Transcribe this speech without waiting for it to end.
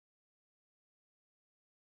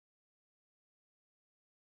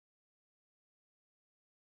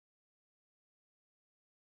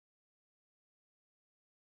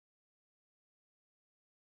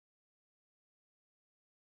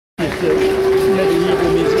that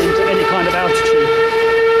medieval means into any kind of altitude.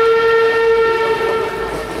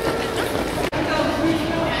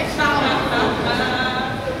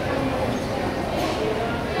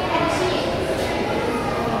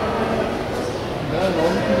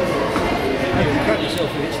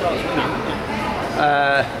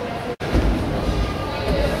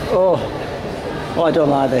 Oh, I don't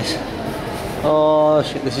like this. Oh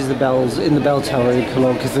shit, this is the bells in the bell tower in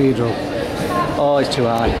Cologne Cathedral. Oh, it's too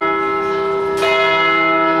high.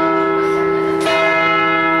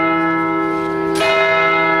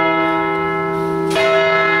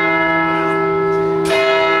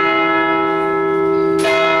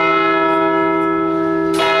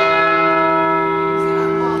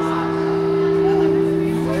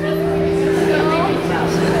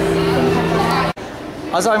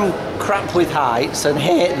 As I'm crap with heights and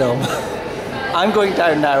hate them, I'm going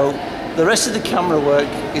down now. The rest of the camera work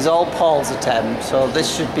is all Paul's attempt, so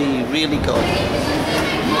this should be really good.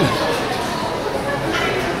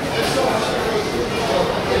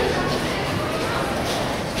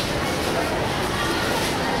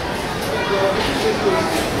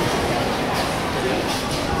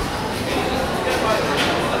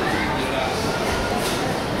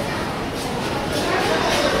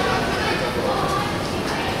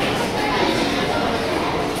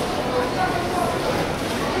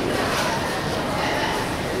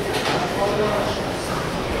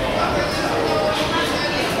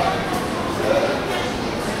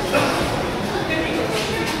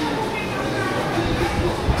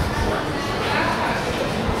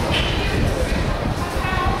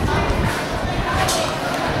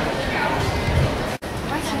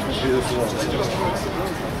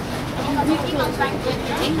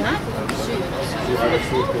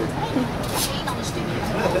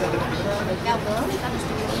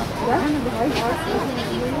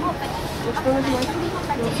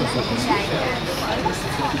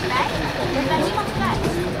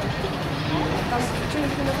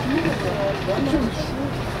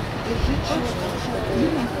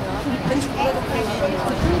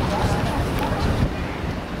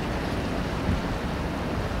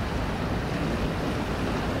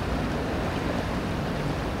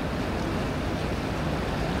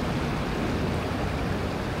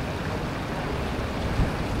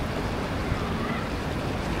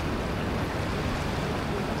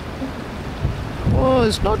 Well,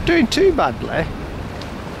 it's not doing too badly.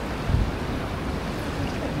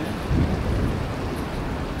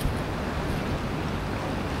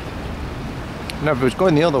 No, if it was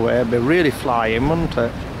going the other way, it'd be really flying, wouldn't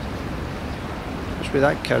it? Just with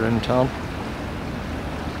that current on.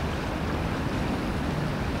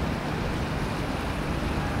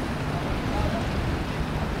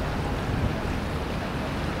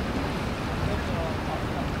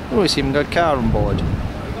 Oh, we see him got a car on board.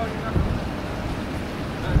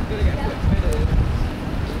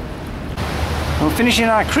 We're finishing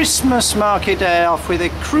our Christmas market day off with a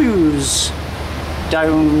cruise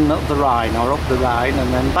down the Rhine, or up the Rhine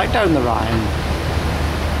and then back down the Rhine.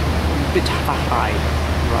 A bit of a high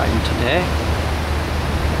Rhine today.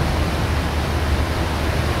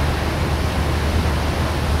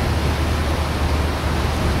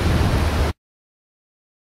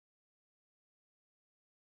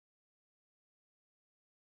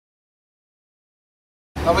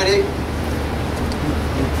 How many?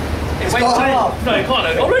 No, you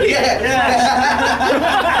can't already. Yeah.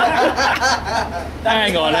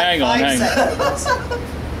 hang on.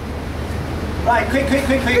 Right, quick.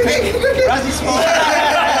 Razzie's phone.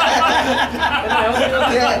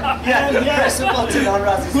 Yeah. Press the button on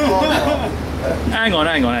Razzie's phone. Hang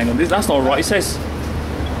on. That's not right. It says.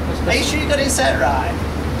 Are you sure you got it set right?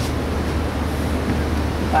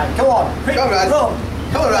 Right, come on. Quick, come on, Raz.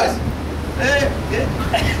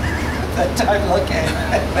 Don't look at it.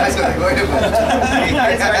 That's what I'm going about. No,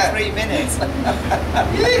 it's like 3 minutes.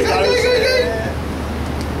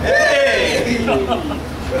 Hey!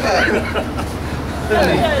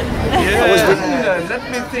 Yeah. Let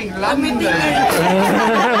me think. London.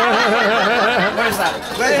 Where's that?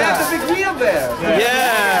 They have the big wheel there. Yeah.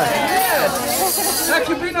 Yes. Have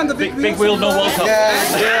you been on the big wheel? Big wheel, no World Cup. Yeah.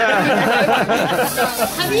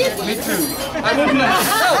 Me too. I wouldn't. No, I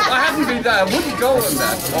haven't been there. I wouldn't go on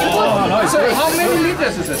that. Oh, no, so how many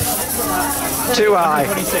liters is it? Too high.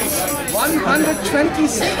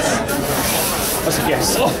 126. That's a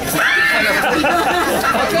guess.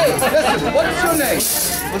 Okay, listen. What's your name?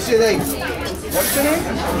 What's your name? What's your name?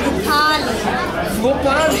 Rupali.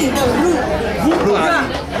 Rupali.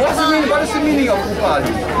 Rupali. What is the meaning of Rupali?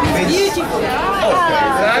 Beautiful. Okay.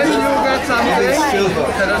 Then you got something.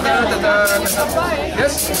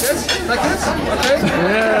 Yes, like this. Okay.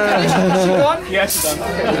 Yeah. actually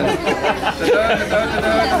done.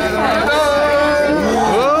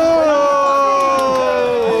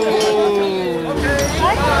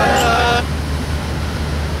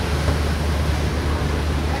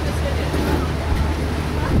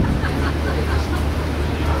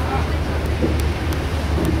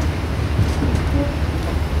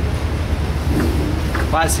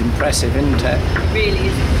 That's impressive, isn't it? Really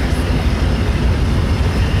is.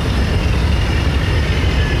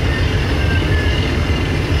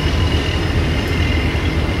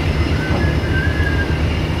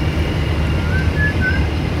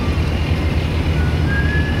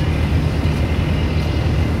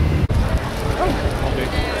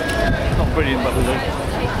 Not brilliant, but it'll do.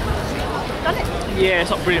 Done it. Yeah,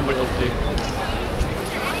 it's not brilliant, but it'll do.